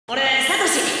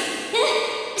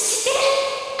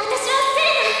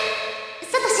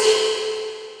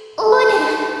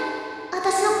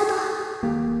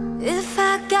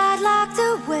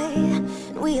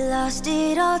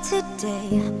all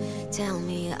today. Tell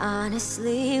me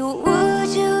honestly, would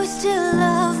you still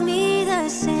love me the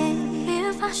same?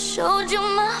 If I showed you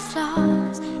my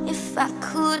flaws, if I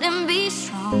couldn't be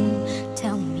strong,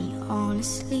 tell me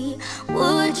honestly,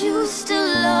 would you still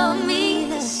love me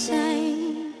the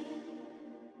same?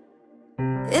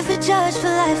 If a judge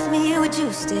for life me, would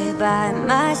you stay by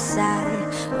my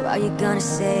side? Or are you gonna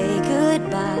say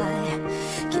goodbye?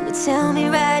 Can you tell me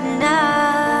right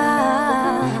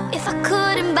now? If I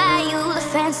couldn't buy you the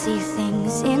fancy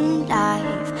things in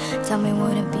life, tell me,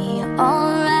 would it be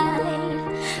alright?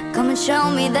 Come and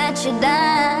show me that you're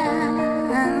down.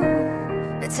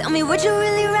 Now tell me, would you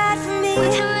really ride for me?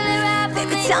 Would you really ride for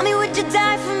me? Tell me, would you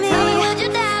die for me? Tell me, would you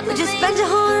die for me? Would you spend your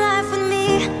whole life with me?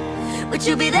 Would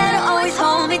you be there to always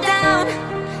hold me down?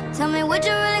 Tell me, would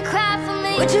you really cry for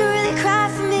me? Would you really cry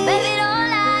for me? Baby, don't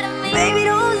lie to me. Baby,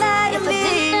 don't lie to me. If I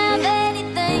didn't have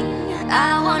anything, I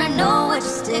wanna know, would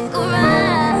you stick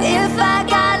around? If I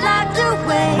got locked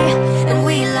away and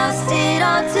we lost it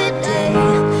all today,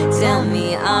 tell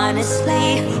me honestly,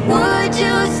 would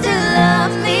you still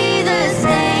love me the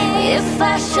same? If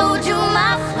I showed you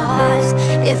my flaws,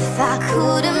 if I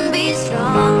couldn't be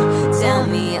strong, tell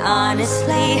me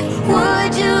honestly,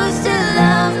 would you still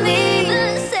love me the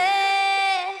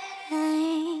same?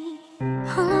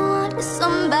 All I want is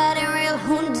somebody real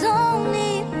who don't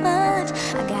need much,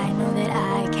 a guy I know that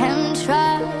I can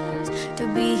trust, to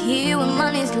be here when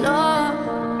money's low.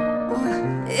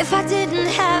 If I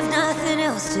didn't have nothing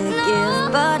else to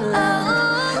give but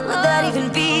love, would that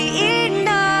even be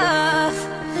enough?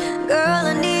 Girl,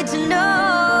 I need to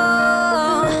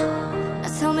know. Now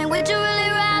tell me, would you really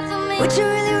ride for me? Would you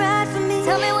really ride for me?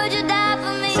 Tell me, would you die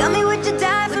for me? Tell me, would you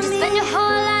die for me? Would you spend your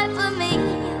whole life with me?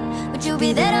 Would you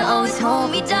be there to always hold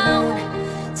me down?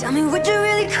 Tell me, would you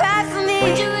really cry for me?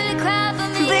 Would you really cry for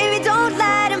me? Baby, don't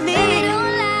lie to me. Baby,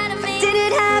 don't lie to me.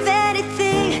 Didn't have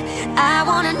anything, I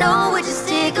wanna know, would you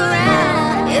stick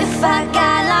around? If I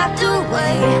got locked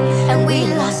away and we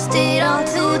lost it all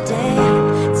today,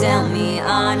 tell me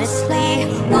honestly,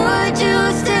 would you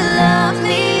still love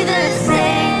me the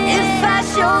same? If I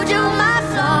showed you my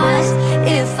flaws,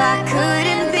 if I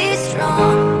couldn't be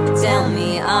strong, tell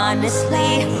me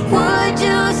honestly, would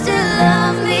you still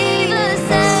love me the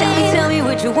same? Tell me,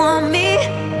 would you want me?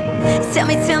 Tell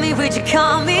me, would you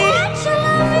call me?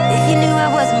 If you knew I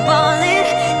wasn't ballin',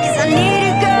 'cause I need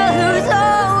a girl who's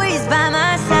always by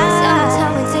my side.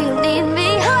 Tell me, do you need me?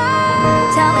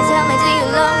 Tell me, do you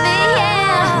love me?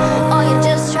 Yeah. Or you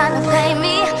just trying to play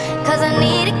me? 'Cause I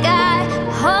need a guy to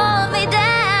hold me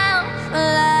down for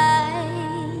life.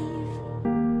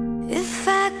 If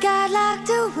I got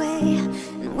locked away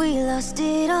and we lost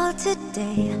it all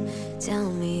today, tell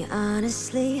me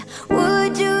honestly,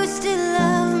 would you still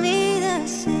love me the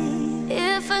same?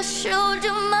 If I showed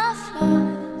you my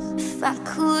flaws, if I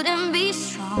couldn't be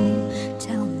strong,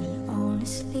 tell me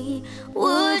honestly,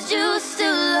 would you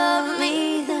still love me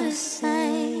the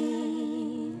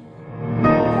same?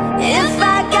 If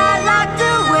I got locked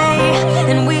away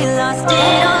and we lost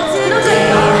it all